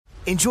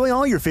Enjoy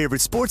all your favorite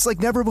sports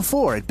like never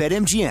before at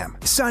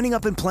BetMGM. Signing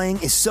up and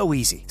playing is so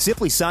easy.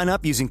 Simply sign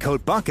up using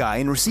code Buckeye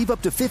and receive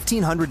up to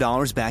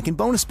 $1,500 back in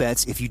bonus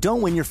bets if you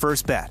don't win your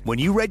first bet. When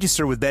you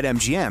register with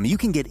BetMGM, you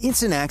can get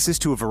instant access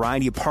to a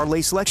variety of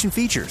parlay selection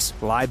features,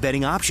 live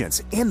betting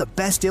options, and the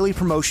best daily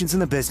promotions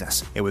in the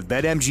business. And with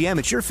BetMGM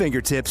at your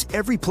fingertips,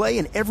 every play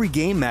and every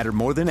game matter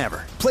more than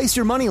ever. Place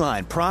your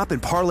moneyline, prop,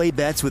 and parlay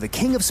bets with the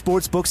king of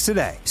sportsbooks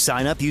today.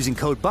 Sign up using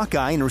code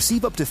Buckeye and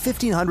receive up to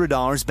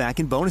 $1,500 back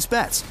in bonus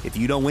bets if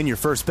you don't win your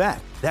first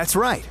bet. That's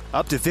right,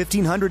 up to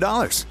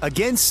 $1,500.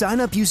 Again, sign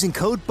up using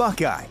code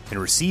Buckeye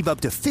and receive up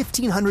to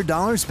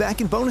 $1,500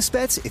 back in bonus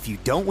bets if you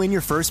don't win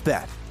your first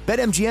bet.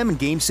 BetMGM and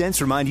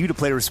GameSense remind you to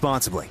play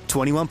responsibly.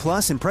 21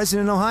 plus and present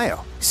in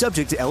Ohio.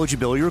 Subject to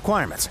eligibility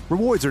requirements.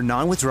 Rewards are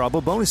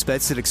non-withdrawable bonus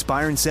bets that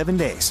expire in 7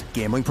 days.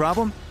 Gambling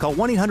problem? Call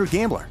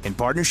 1-800-GAMBLER in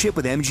partnership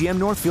with MGM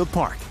Northfield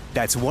Park.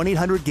 That's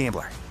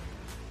 1-800-GAMBLER.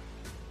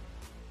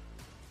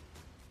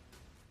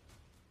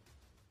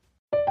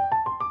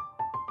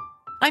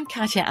 I'm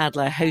Katya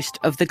Adler, host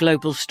of The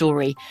Global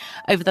Story.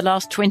 Over the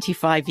last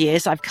 25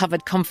 years, I've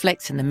covered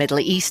conflicts in the Middle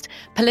East,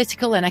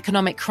 political and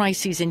economic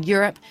crises in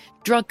Europe,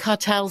 drug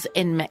cartels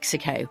in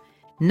Mexico.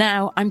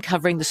 Now I'm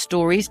covering the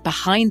stories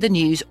behind the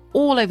news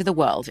all over the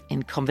world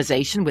in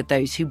conversation with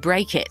those who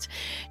break it.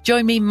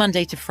 Join me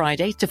Monday to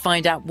Friday to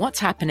find out what's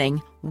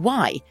happening,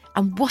 why,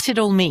 and what it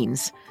all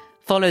means.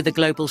 Follow The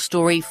Global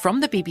Story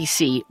from the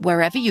BBC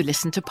wherever you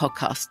listen to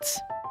podcasts.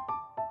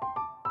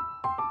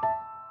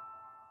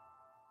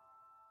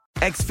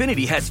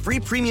 Xfinity has free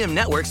premium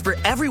networks for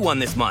everyone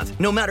this month,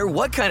 no matter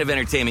what kind of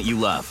entertainment you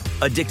love.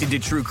 Addicted to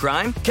true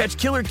crime? Catch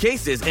killer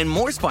cases and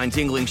more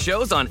spine-tingling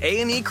shows on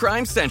A&E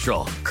Crime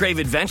Central. Crave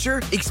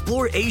adventure?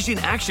 Explore Asian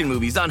action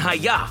movies on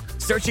Hayya.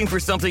 Searching for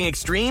something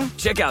extreme?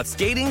 Check out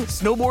skating,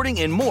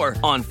 snowboarding, and more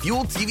on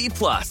Fuel TV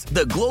Plus,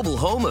 the global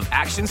home of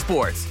action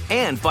sports.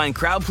 And find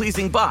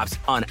crowd-pleasing bops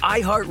on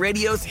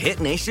iHeartRadio's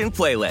Hit Nation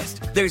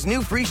playlist. There's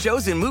new free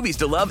shows and movies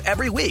to love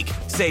every week.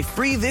 Say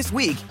free this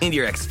week in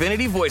your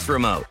Xfinity voice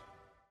remote.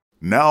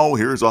 Now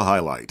here's a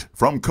highlight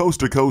from Coast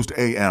to Coast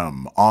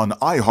AM on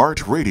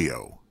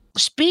iHeartRadio.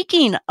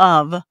 Speaking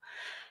of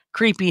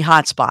creepy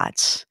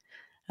hotspots,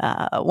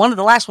 one of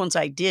the last ones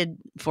I did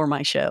for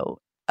my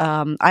show,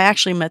 I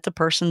actually met the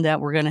person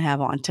that we're going to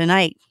have on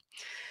tonight.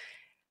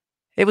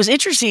 It was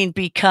interesting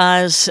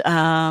because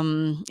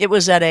it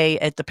was at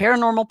the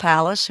Paranormal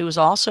Palace, who was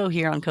also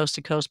here on Coast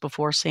to Coast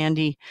before.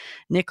 Sandy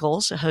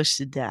Nichols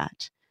hosted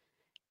that.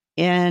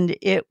 And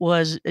it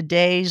was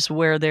days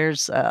where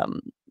there's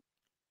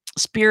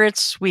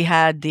spirits. We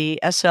had the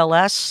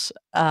SLS,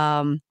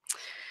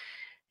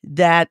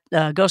 that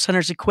Ghost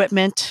Hunters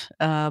equipment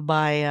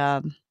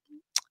by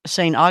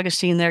St.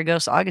 Augustine there.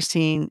 Ghost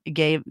Augustine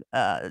gave,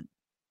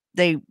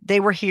 they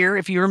were here,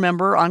 if you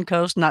remember, on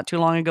Coast not too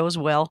long ago as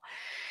well.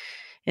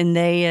 And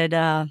they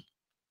had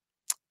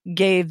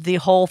gave the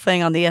whole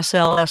thing on the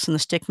SLS and the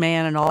stick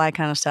man and all that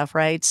kind of stuff,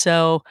 right?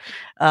 So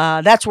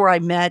that's where I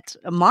met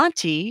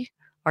Monty,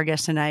 our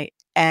guest tonight.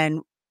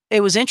 And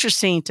it was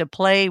interesting to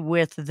play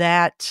with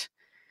that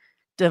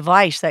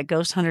device, that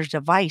Ghost Hunters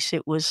device.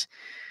 It was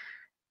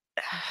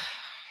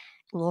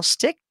little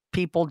stick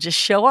people just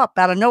show up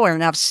out of nowhere.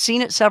 And I've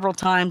seen it several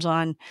times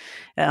on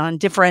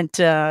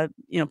different,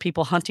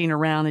 people hunting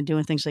around and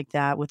doing things like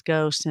that with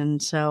ghosts.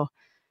 And so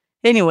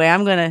anyway,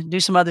 I'm going to do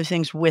some other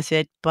things with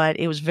it, but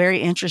it was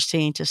very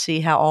interesting to see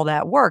how all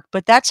that worked.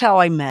 But that's how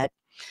I met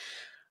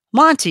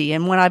Monty.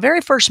 And when I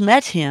very first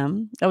met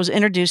him, I was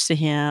introduced to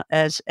him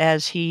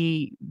as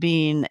he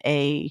being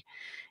a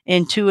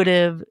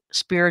intuitive,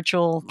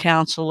 spiritual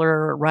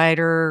counselor,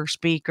 writer,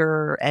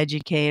 speaker,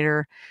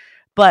 educator,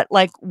 but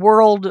like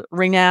world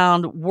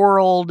renowned,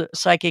 world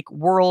psychic,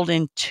 world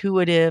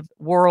intuitive,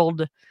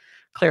 world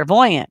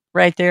clairvoyant,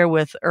 right there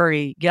with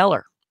Uri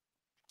Geller.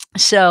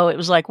 So it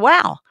was like,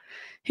 wow,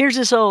 here's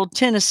this old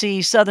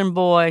Tennessee Southern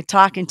boy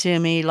talking to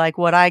me like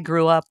what I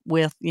grew up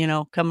with,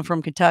 coming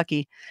from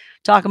Kentucky,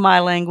 talking my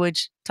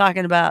language,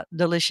 talking about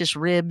delicious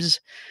ribs,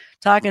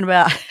 talking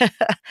about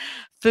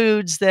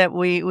foods that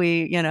we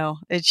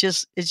it's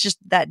just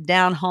that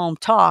down home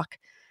talk.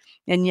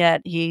 And yet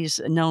he's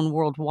known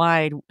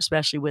worldwide,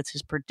 especially with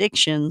his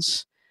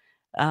predictions.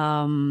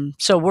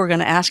 So we're going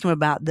to ask him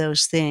about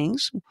those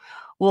things.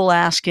 We'll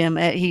ask him,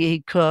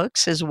 he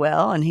cooks as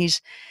well. And he's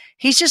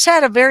just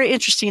had a very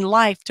interesting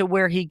life to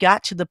where he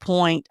got to the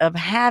point of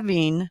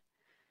having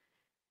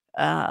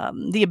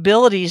the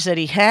abilities that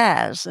he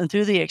has and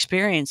through the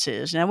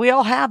experiences. Now, we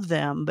all have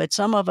them, but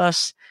some of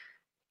us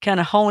kind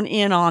of hone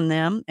in on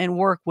them and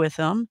work with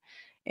them.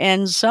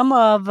 And some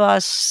of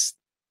us,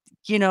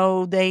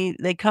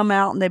 they come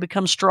out and they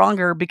become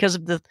stronger because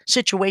of the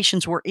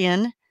situations we're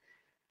in,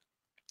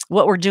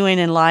 what we're doing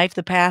in life,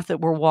 the path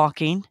that we're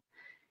walking.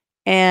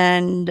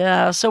 And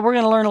so we're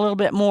going to learn a little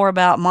bit more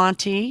about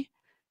Monty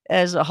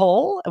as a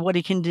whole, what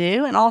he can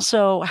do, and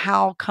also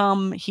how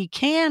come he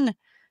can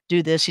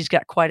do this. He's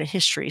got quite a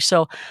history.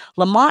 So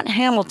Lamont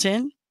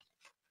Hamilton,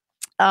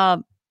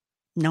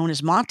 known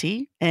as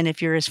Monty, and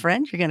if you're his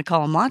friend, you're going to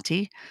call him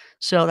Monty.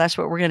 So that's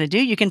what we're going to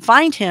do. You can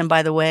find him,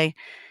 by the way,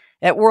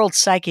 at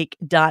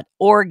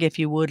worldpsychic.org if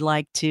you would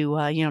like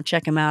to,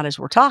 check him out as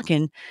we're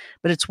talking.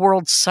 But it's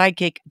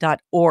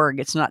worldpsychic.org.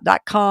 It's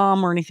not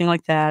 .com or anything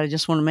like that. I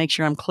just want to make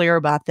sure I'm clear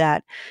about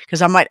that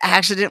because I might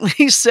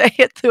accidentally say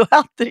it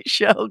throughout the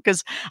show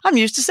because I'm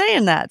used to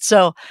saying that.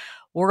 So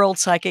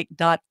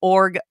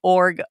worldpsychic.org,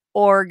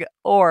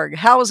 org.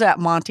 How was that,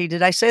 Monty?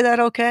 Did I say that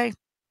okay?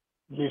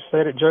 You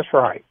said it just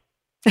right.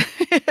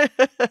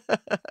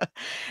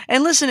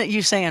 And listen to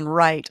you saying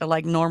right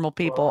like normal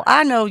people.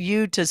 I know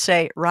you to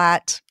say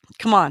right.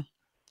 Come on,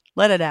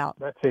 let it out.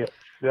 That's it.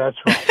 That's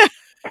right.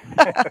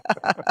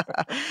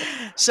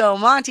 So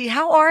Monty,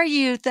 how are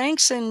you?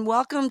 Thanks and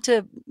welcome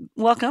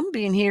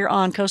being here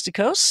on Coast to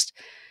Coast.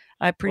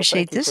 I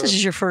appreciate this. This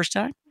is your first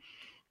time.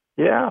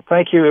 Yeah,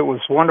 thank you. It was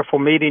wonderful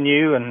meeting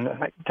you and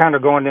kind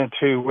of going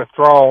into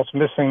withdrawals,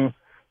 missing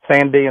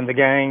Sandy and the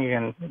gang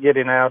and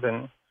getting out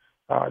and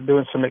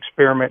doing some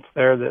experiments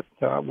there that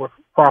were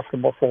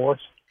profitable for us.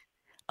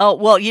 Oh,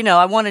 well,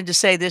 I wanted to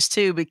say this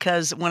too,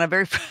 because when I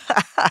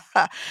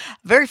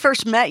very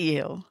first met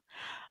you,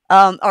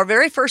 our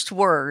very first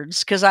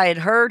words, because I had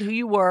heard who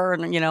you were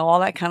and, all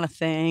that kind of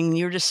thing.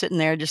 You were just sitting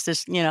there, just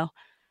this,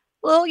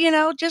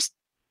 just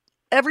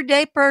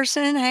everyday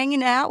person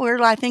hanging out.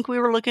 I think we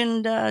were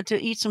looking to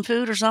eat some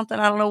food or something.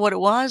 I don't know what it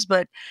was,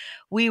 but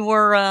we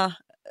were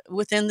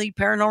within the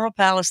Paranormal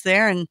Palace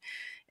there.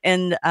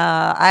 And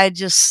I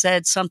just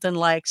said something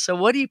like, so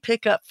what do you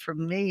pick up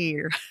from me?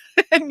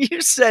 And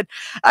you said,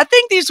 I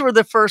think these were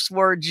the first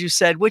words you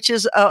said, which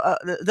is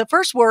the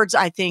first words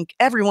I think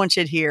everyone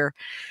should hear.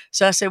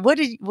 So I said, what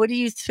do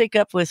you pick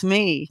up with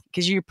me?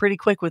 Because you're pretty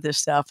quick with this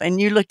stuff. And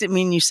you looked at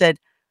me and you said,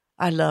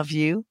 I love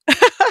you.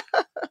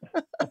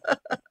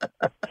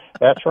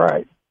 That's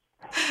right.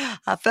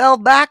 I fell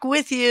back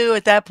with you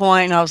at that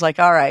point. And I was like,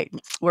 all right,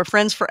 we're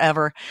friends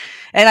forever.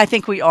 And I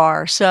think we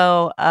are.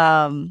 So,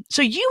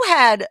 so you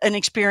had an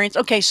experience.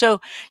 Okay. So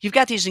you've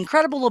got these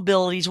incredible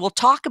abilities. We'll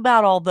talk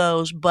about all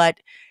those, but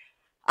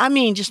I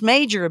mean, just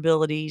major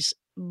abilities,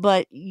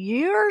 but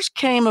yours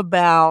came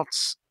about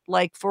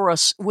like for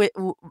us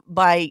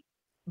by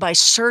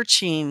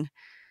searching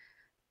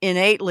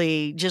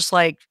innately, just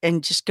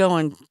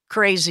going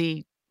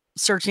crazy,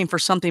 searching for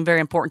something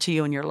very important to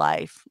you in your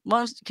life.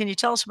 Well, can you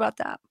tell us about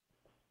that?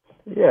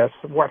 Yes.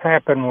 What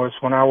happened was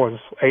when I was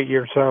 8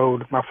 years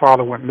old, my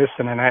father went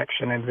missing in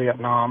action in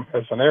Vietnam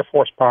as an Air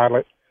Force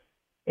pilot.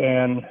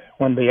 And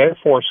when the Air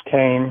Force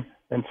came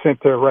and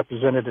sent their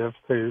representative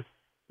to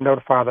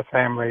notify the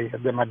family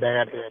that my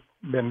dad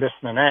had been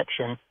missing in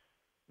action,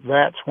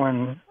 that's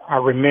when I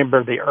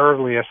remember the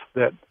earliest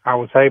that I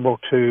was able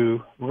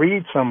to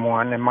read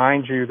someone. And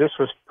mind you, this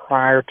was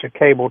prior to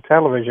cable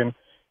television.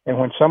 And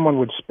when someone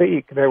would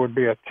speak, there would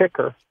be a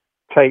ticker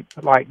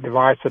tape-like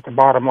device at the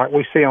bottom, like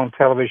we see on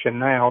television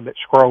now, that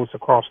scrolls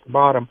across the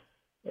bottom.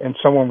 And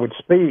someone would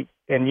speak,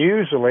 and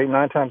usually,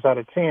 9 times out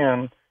of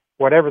 10,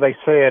 whatever they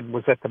said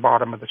was at the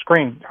bottom of the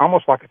screen,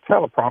 almost like a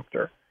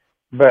teleprompter.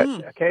 But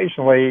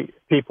occasionally,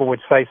 people would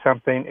say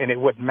something, and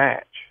it wouldn't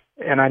match.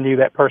 And I knew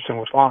that person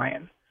was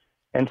lying.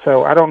 And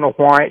so I don't know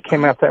why it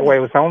came out that way. It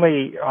was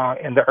only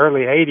in the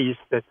early 80s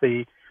that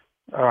the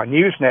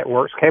news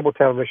networks, cable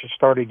television,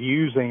 started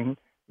using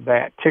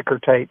that ticker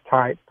tape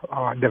type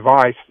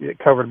device. It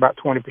covered about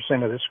 20%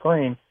 of the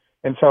screen.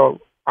 And so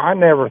I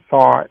never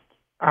thought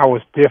I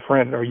was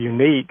different or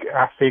unique.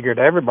 I figured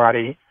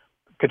everybody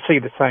could see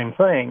the same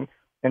thing.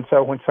 And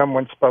so when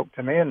someone spoke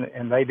to me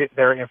and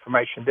their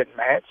information didn't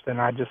match, then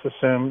I just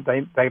assumed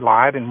they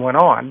lied and went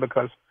on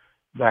because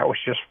that was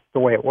just the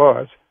way it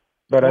was.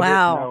 But I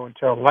didn't know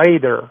until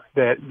later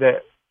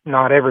that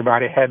not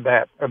everybody had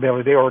that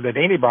ability, or that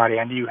anybody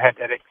I knew had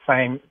that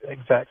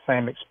exact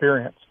same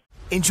experience.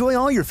 Enjoy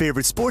all your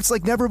favorite sports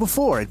like never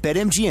before at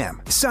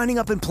BetMGM. Signing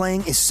up and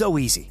playing is so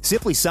easy.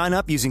 Simply sign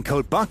up using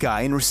code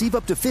Buckeye and receive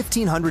up to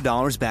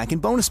 $1,500 back in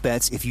bonus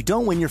bets if you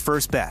don't win your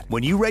first bet.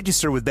 When you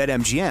register with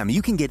BetMGM,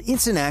 you can get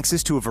instant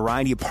access to a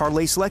variety of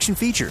parlay selection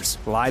features,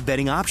 live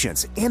betting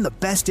options, and the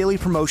best daily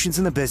promotions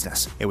in the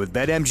business. And with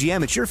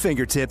BetMGM at your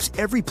fingertips,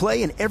 every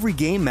play and every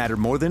game matter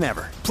more than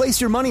ever.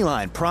 Place your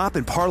moneyline, prop,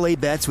 and parlay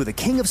bets with the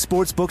king of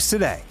sportsbooks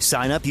today.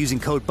 Sign up using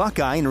code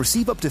Buckeye and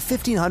receive up to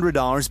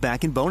 $1,500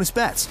 back in bonus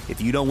bets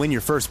if you don't win your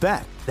first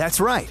bet.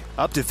 That's right,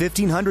 up to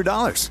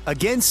 $1,500.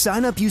 Again,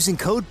 sign up using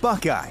code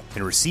Buckeye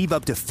and receive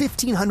up to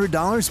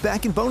 $1,500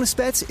 back in bonus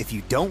bets if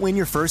you don't win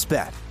your first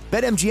bet.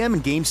 BetMGM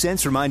and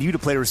GameSense remind you to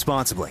play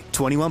responsibly.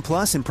 21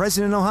 plus and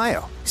present in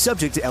Ohio.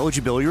 Subject to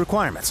eligibility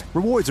requirements.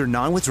 Rewards are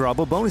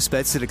non-withdrawable bonus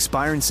bets that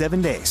expire in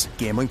 7 days.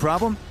 Gambling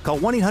problem? Call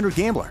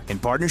 1-800-GAMBLER in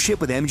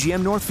partnership with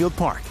MGM Northfield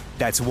Park.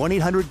 That's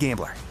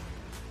 1-800-GAMBLER.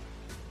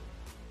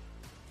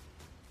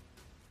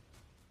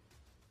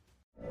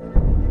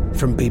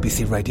 From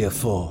BBC Radio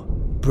 4,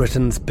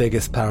 Britain's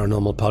biggest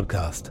paranormal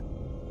podcast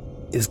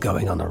is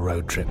going on a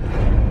road trip.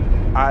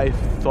 I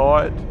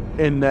thought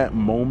in that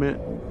moment,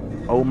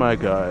 oh my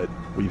God,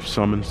 we've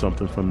summoned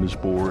something from this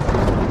board.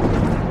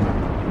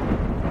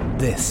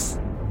 This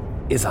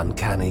is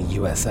Uncanny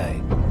USA.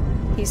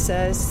 He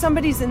says,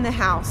 somebody's in the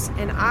house,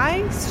 and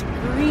I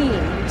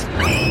screamed.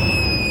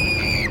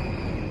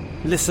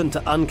 Listen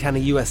to Uncanny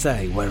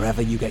USA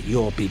wherever you get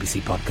your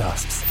BBC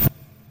podcasts,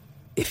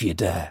 if you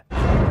dare.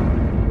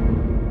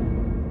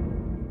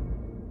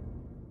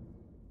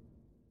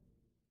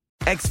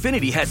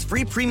 Xfinity has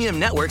free premium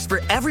networks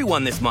for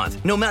everyone this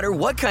month, no matter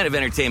what kind of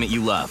entertainment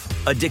you love.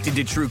 Addicted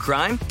to true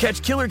crime?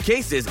 Catch killer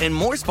cases and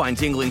more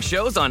spine-tingling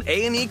shows on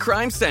A&E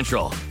Crime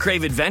Central.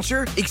 Crave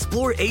adventure?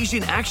 Explore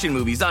Asian action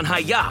movies on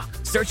Hi-YAH.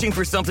 Searching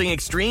for something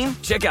extreme?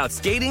 Check out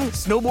skating,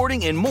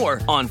 snowboarding, and more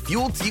on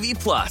Fuel TV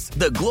Plus,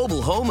 the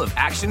global home of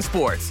action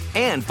sports.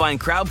 And find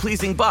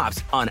crowd-pleasing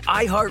bops on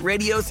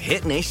iHeartRadio's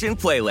Hit Nation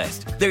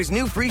playlist. There's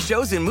new free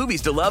shows and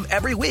movies to love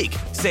every week.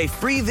 Say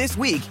free this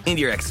week in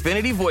your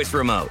Xfinity voice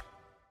remote.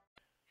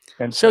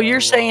 And So you're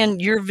saying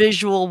your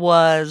visual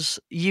was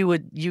you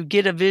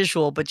get a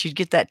visual, but you'd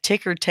get that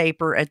ticker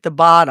taper at the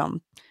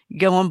bottom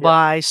going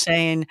by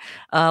saying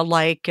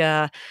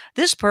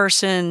this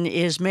person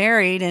is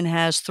married and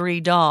has 3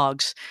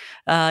 dogs.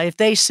 If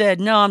they said,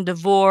 no, I'm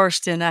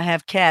divorced and I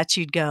have cats,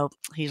 you'd go,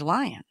 he's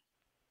lying.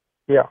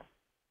 Yeah.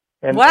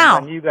 And Wow.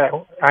 and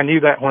I knew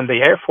that when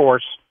the Air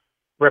Force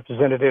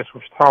representatives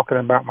was talking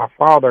about my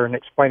father and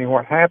explaining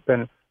what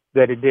happened,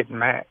 that it didn't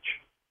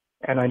match.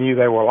 And I knew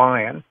they were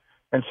lying.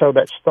 And so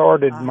that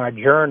started my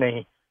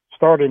journey.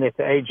 Starting at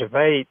the age of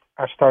 8,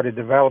 I started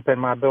developing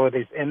my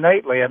abilities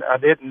innately. And I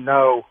didn't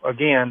know,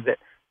 again, that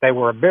they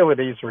were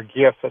abilities or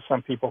gifts, as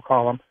some people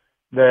call them,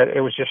 that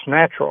it was just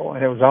natural.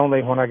 And it was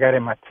only when I got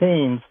in my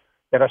teens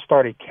that I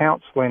started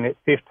counseling at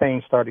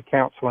 15, started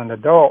counseling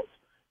adults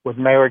with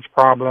marriage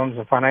problems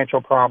and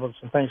financial problems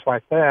and things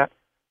like that,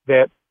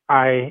 that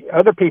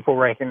other people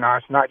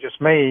recognized, not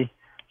just me.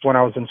 When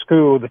I was in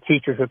school, the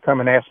teachers would come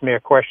and ask me a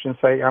question,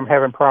 say, I'm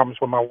having problems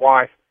with my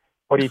wife.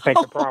 What do you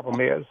think the problem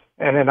is?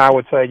 And then I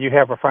would say, you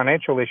have a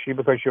financial issue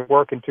because you're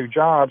working 2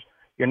 jobs,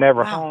 you're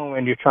never home,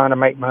 and you're trying to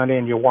make money,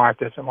 and your wife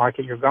doesn't like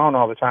it, you're gone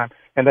all the time.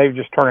 And they would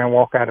just turn and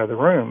walk out of the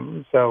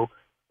room. So,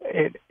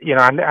 I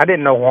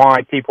didn't know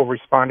why people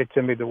responded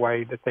to me the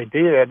way that they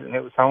did. And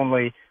it was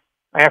only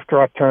after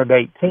I turned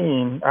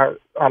 18,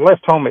 I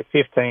left home at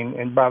 15,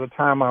 and by the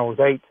time I was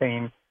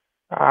 18,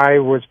 I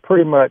was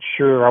pretty much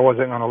sure I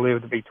wasn't going to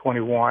live to be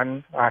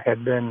 21. I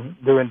had been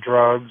doing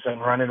drugs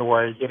and running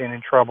away, getting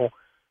in trouble.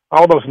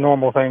 All those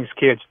normal things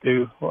kids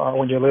do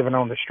when you're living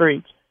on the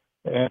streets.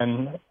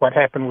 And what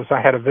happened was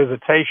I had a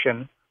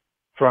visitation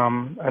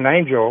from an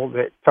angel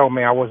that told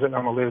me I wasn't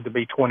going to live to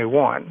be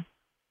 21.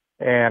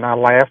 And I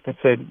laughed and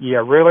said,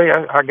 yeah, really?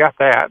 I got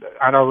that.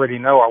 I'd already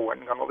know I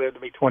wasn't going to live to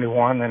be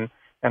 21.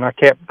 And I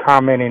kept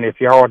commenting, if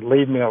y'all would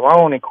leave me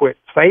alone and quit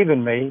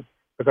saving me,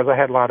 because I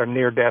had a lot of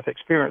near-death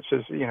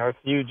experiences. If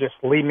you just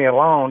leave me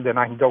alone, then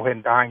I can go ahead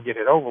and die and get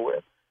it over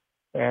with.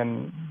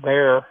 And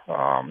their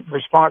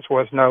response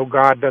was, no,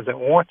 God doesn't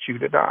want you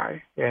to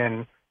die,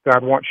 and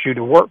God wants you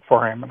to work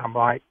for him. And I'm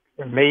like,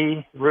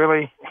 me?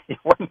 Really?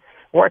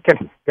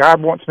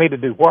 God wants me to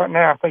do what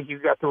now? I think you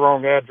got the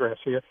wrong address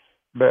here.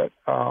 But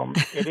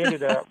it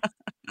ended up,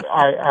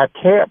 I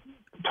kept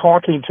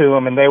talking to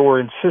them, and they were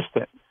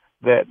insistent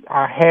that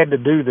I had to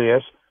do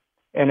this.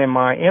 And in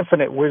my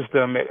infinite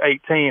wisdom at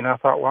 18, I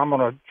thought, well, I'm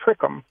going to trick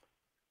them.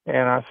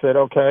 And I said,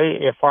 okay,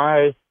 if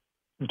I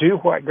do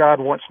what God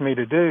wants me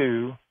to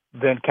do,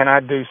 then can I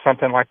do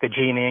something like the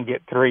genie and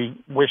get 3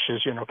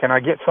 wishes? Can I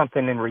get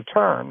something in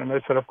return? And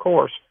they said, of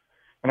course.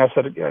 And I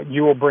said,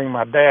 you will bring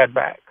my dad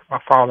back, my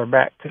father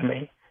back to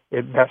me.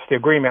 That's the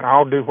agreement.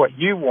 I'll do what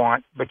you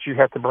want, but you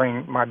have to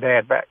bring my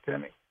dad back to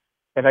me.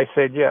 And they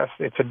said, yes,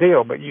 it's a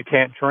deal, but you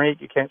can't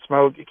drink, you can't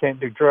smoke, you can't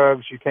do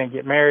drugs, you can't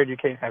get married, you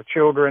can't have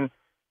children.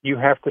 You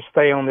have to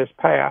stay on this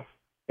path,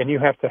 and you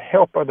have to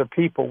help other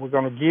people. We're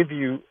going to give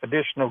you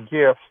additional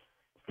gifts,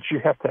 but you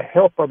have to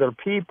help other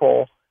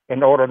people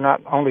in order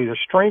not only to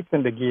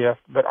strengthen the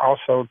gift, but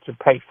also to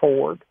pay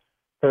forward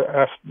to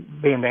us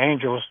being the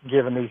angels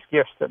giving these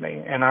gifts to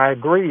me. And I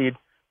agreed,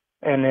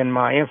 and in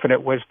my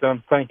infinite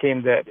wisdom,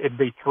 thinking that it'd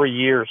be 3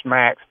 years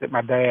max that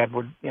my dad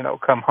would,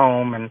 come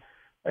home and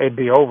it'd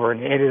be over.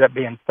 And it ended up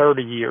being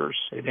 30 years.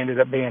 It ended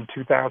up being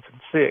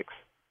 2006.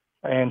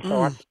 And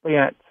so I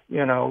spent,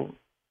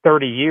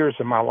 30 years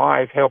of my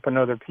life helping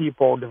other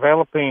people,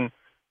 developing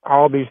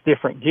all these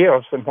different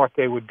gifts. And what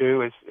they would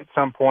do is at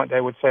some point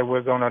they would say,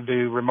 we're going to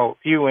do remote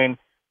viewing.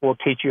 We'll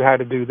teach you how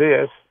to do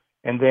this.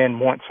 And then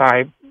once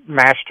I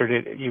mastered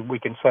it, we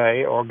can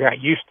say, or got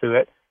used to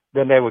it,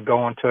 then they would go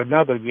on to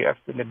another gift,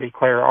 and it'd be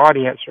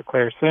clairaudience or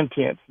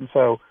clairsentience. And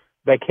so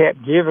they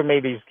kept giving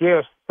me these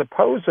gifts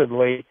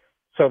supposedly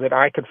so that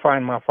I could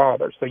find my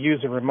father. So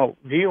using remote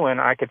viewing,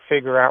 I could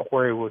figure out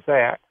where he was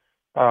at.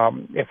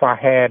 If I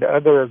had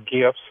other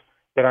gifts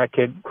that I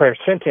could,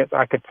 clairsentience,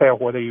 I could tell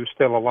whether he was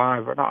still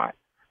alive or not.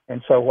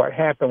 And so what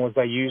happened was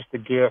I used the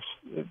gifts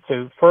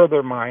to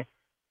further my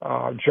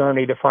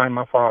journey to find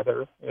my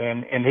father.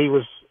 And he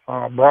was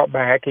brought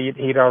back.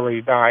 He'd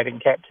already died in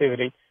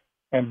captivity,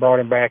 and brought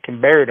him back and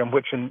buried him,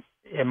 which in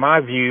my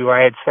view,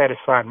 I had set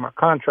aside my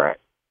contract.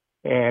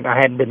 And I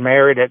hadn't been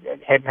married,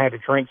 hadn't had a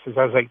drink since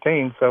I was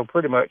 18, so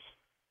pretty much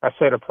I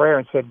said a prayer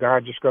and said,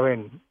 God, just go ahead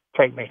and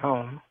take me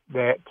home,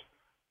 that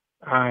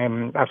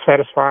I've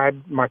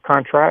satisfied my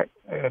contract,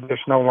 There's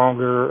no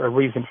longer a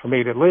reason for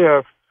me to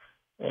live.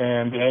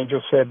 And the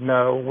angel said,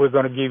 no, we're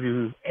going to give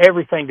you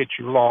everything that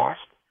you lost,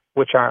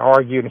 which I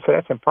argued and said,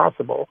 that's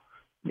impossible.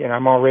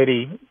 I'm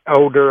already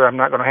older. I'm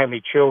not going to have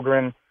any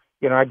children.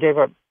 I gave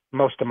up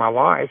most of my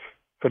life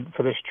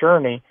for this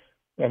journey.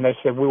 And they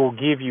said, we will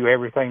give you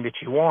everything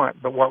that you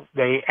want. But what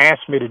they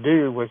asked me to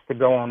do was to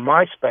go on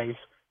MySpace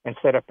and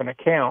set up an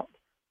account.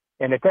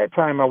 And at that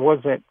time, I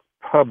wasn't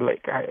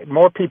public.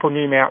 More people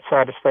knew me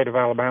outside the state of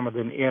Alabama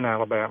than in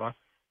Alabama.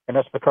 And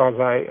that's because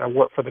I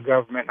worked for the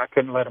government and I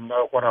couldn't let them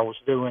know what I was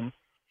doing.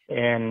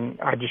 And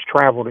I just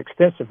traveled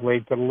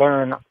extensively to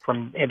learn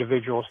from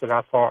individuals that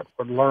I thought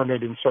were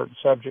learned in certain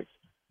subjects.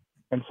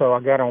 And so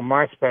I got on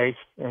MySpace,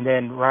 and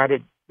then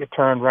it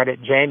turned right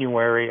at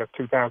January of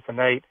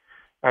 2008,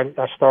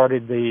 I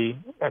started the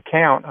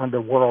account under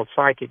World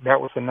Psychic.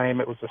 That was the name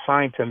it was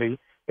assigned to me,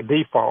 the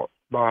default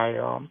by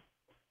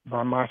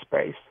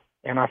MySpace.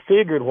 And I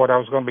figured what I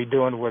was going to be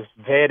doing was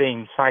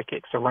vetting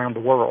psychics around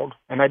the world,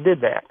 and I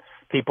did that.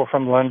 People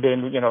from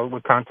London,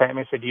 would contact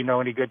me and say, do you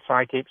know any good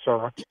psychics?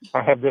 Or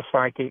I have this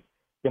psychic,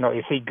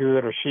 is he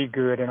good or she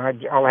good? And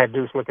all I had to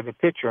do was look at the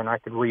picture and I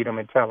could read them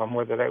and tell them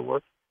whether they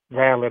were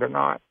valid or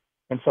not.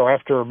 And so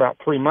after about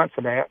 3 months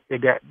of that,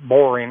 it got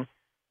boring.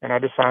 And I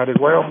decided,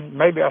 well,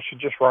 maybe I should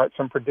just write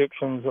some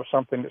predictions of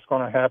something that's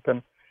going to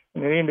happen.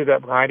 And it ended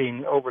up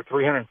writing over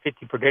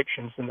 350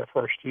 predictions in the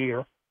first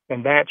year.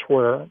 And that's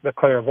where the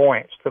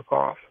clairvoyance took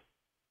off.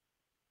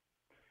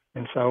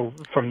 And so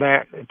from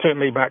that, it took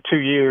me about 2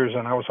 years,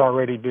 and I was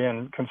already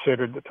being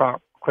considered the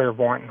top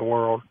clairvoyant in the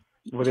world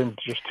within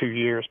just 2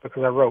 years,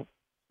 because I wrote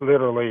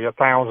literally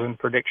 1,000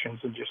 predictions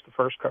in just the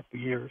first couple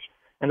of years.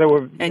 And they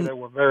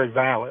were very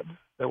valid.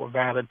 They were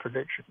valid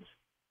predictions.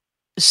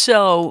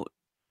 So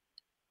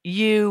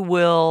you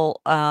will,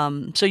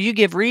 so you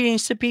give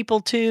readings to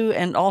people too,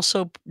 and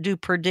also do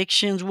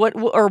predictions. What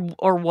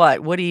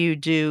do you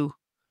do?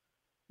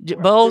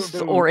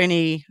 Both or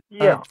any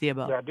of the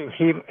above? Yeah, I do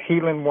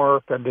healing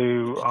work. I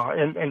do,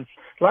 and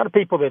a lot of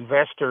people, the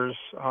investors,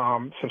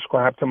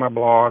 subscribe to my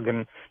blog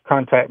and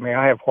contact me.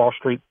 I have Wall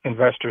Street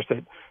investors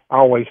that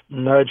always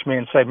nudge me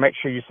and say, make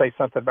sure you say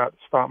something about the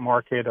stock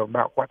market or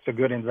about what's a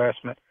good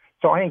investment.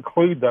 So I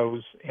include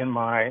those in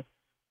my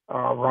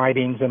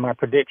writings and my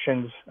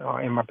predictions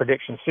in my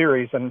prediction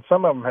series. And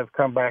some of them have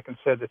come back and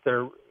said that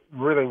they're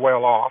really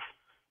well off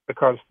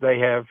because they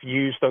have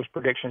used those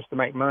predictions to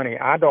make money.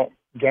 I don't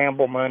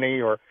gamble money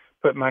or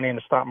put money in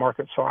the stock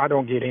market, so I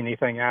don't get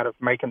anything out of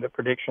making the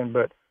prediction,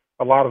 but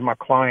a lot of my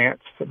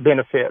clients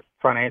benefit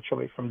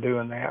financially from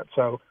doing that.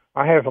 So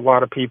I have a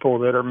lot of people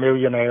that are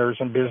millionaires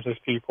and business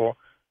people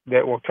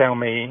that will tell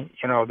me,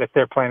 that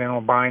they're planning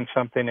on buying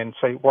something and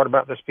say, what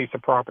about this piece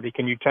of property?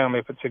 Can you tell me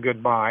if it's a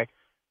good buy?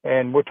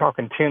 And we're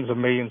talking tens of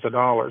millions of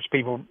dollars.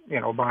 People,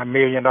 buy $1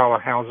 million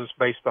houses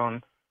based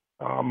on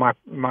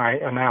my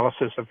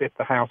analysis of if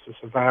the house is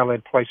a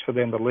valid place for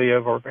them to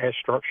live or if it has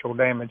structural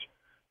damage.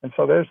 And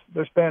so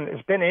it's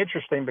been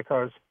interesting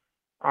because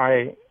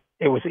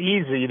it was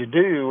easy to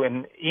do,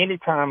 and any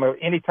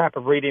type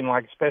of reading,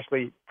 like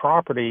especially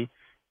property,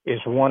 is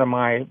one of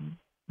my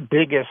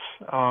biggest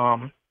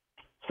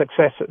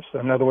successes.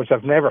 In other words,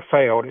 I've never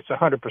failed. It's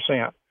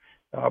 100%.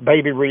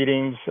 Baby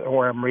readings,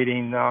 or I'm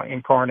reading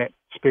incarnate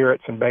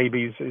spirits and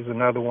babies, is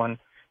another one.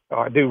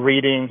 I do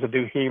readings, I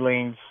do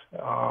healings,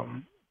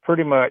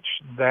 pretty much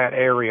that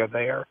area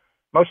there.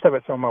 Most of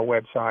it's on my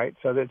website,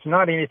 so it's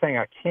not anything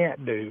I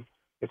can't do.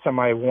 If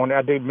somebody wanted,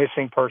 I do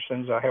missing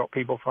persons. I help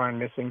people find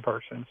missing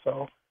persons.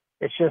 So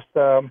it's just,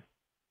 I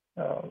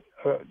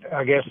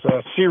guess,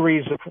 a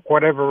series of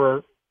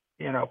whatever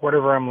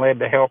I'm led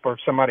to help, or if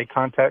somebody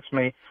contacts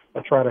me,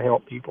 I try to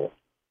help people.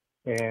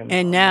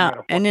 And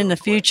now, and in the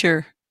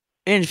future,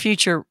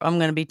 I'm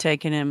going to be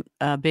taking him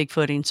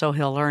Bigfooting, so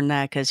he'll learn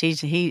that, because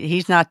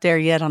he's not there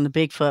yet on the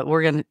Bigfoot.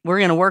 We're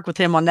gonna work with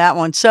him on that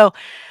one. So,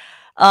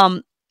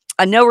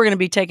 I know we're going to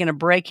be taking a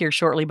break here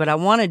shortly, but I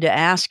wanted to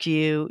ask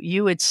you.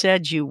 You had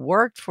said you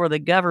worked for the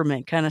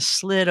government, kind of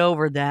slid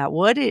over that.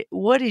 What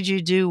did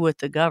you do with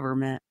the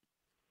government?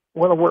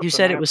 Well, you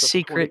said it was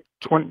secret.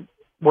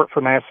 Worked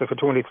for NASA for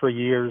 23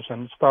 years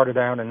and started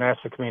out in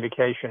NASA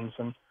Communications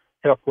and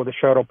helped with the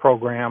shuttle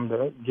program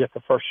to get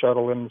the first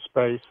shuttle into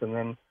space, and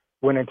then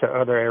went into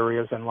other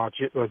areas and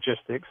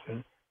logistics,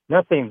 and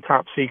nothing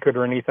top secret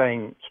or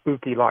anything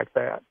spooky like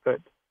that. But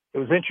it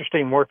was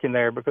interesting working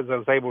there because I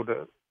was able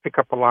to pick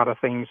up a lot of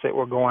things that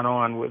were going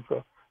on with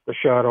the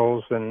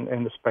shuttles and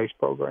the space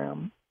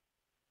program.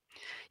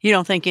 You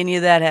don't think any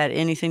of that had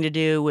anything to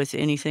do with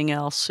anything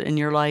else in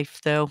your life,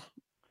 though?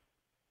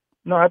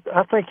 No,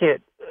 I think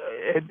it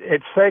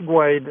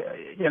segued.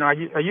 I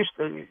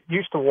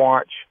used to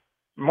watch.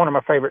 One of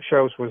my favorite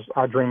shows was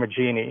I Dream of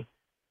Jeannie,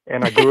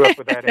 and I grew up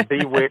with that, and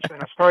Bewitched,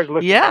 and I started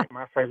looking at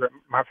my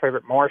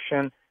favorite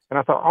Martian, and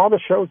I thought all the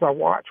shows I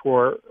watched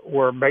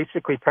were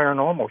basically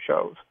paranormal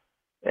shows,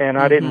 and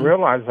I didn't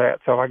realize that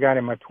till I got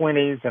in my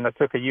 20s, and I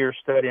took a year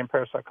study in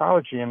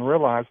parapsychology and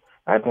realized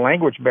I had a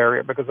language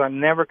barrier because I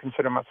never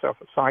considered myself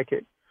a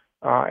psychic,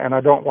 and I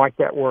don't like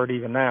that word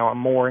even now. I'm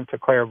more into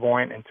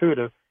clairvoyant,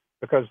 intuitive,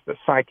 because the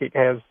psychic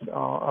has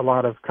a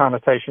lot of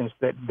connotations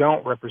that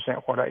don't represent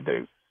what I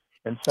do.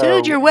 And so,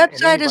 dude, your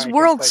website is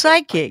World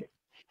Psychic.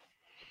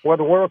 Well,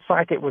 the World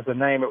Psychic was the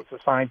name. It was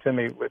assigned to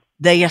me with.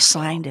 They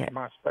assigned it,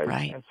 MySpace.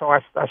 right? And so I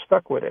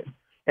stuck with it,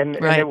 and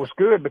it was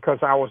good because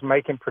I was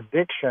making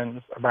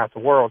predictions about the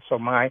world. So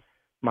my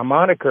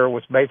moniker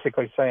was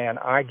basically saying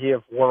I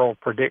give world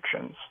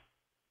predictions,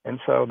 and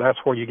so that's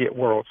where you get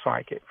World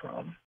Psychic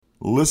from.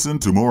 Listen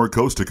to more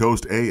Coast to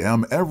Coast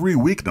AM every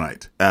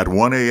weeknight at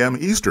 1 a.m.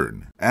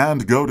 Eastern,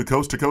 and go to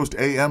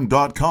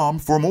coasttocoastam.com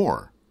for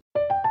more.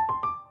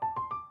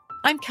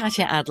 I'm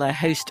Katya Adler,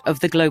 host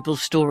of The Global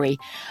Story.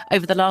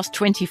 Over the last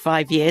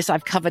 25 years,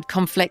 I've covered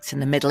conflicts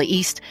in the Middle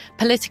East,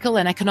 political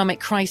and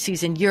economic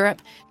crises in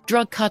Europe,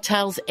 drug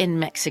cartels in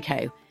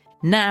Mexico.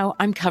 Now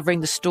I'm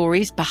covering the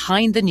stories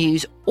behind the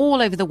news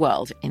all over the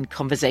world in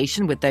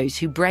conversation with those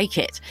who break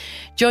it.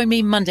 Join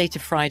me Monday to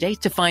Friday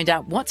to find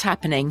out what's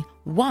happening,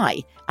 why,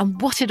 and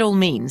what it all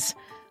means.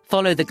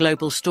 Follow The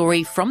Global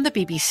Story from the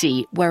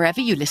BBC wherever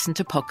you listen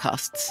to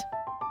podcasts.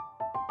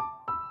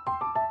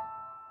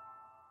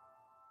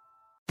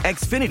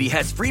 Xfinity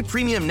has free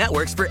premium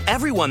networks for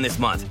everyone this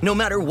month, no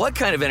matter what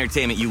kind of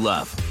entertainment you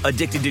love.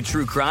 Addicted to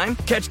true crime?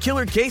 Catch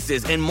killer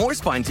cases and more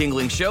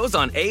spine-tingling shows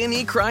on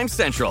A&E Crime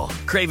Central.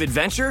 Crave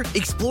adventure?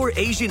 Explore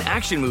Asian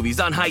action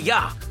movies on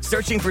Hi-YAH.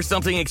 Searching for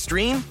something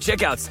extreme?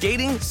 Check out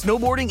skating,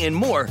 snowboarding, and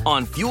more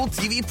on Fuel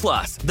TV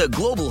Plus, the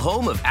global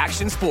home of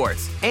action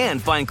sports.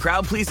 And find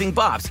crowd-pleasing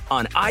bops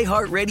on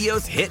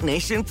iHeartRadio's Hit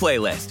Nation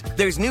playlist.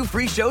 There's new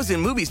free shows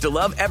and movies to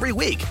love every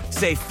week.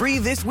 Say free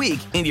this week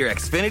in your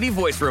Xfinity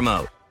voice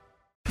remote.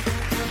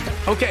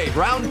 Okay,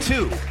 round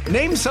two.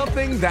 Name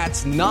something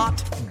that's not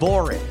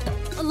boring.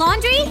 A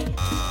laundry?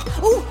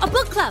 Ooh, a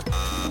book club.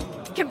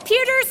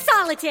 Computer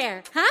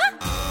solitaire, huh?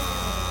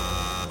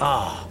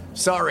 Ah,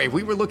 sorry,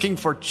 we were looking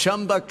for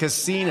Chumba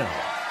Casino.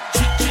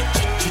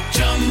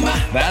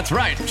 That's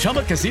right,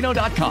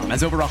 ChumbaCasino.com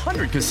has over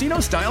 100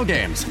 casino-style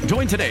games.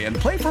 Join today and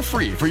play for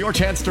free for your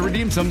chance to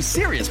redeem some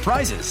serious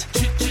prizes.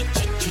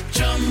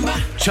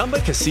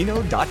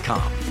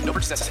 ChumbaCasino.com. No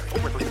purchase necessary.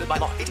 Void where prohibited by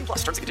law. 18+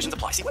 terms and conditions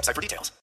apply. See website for details.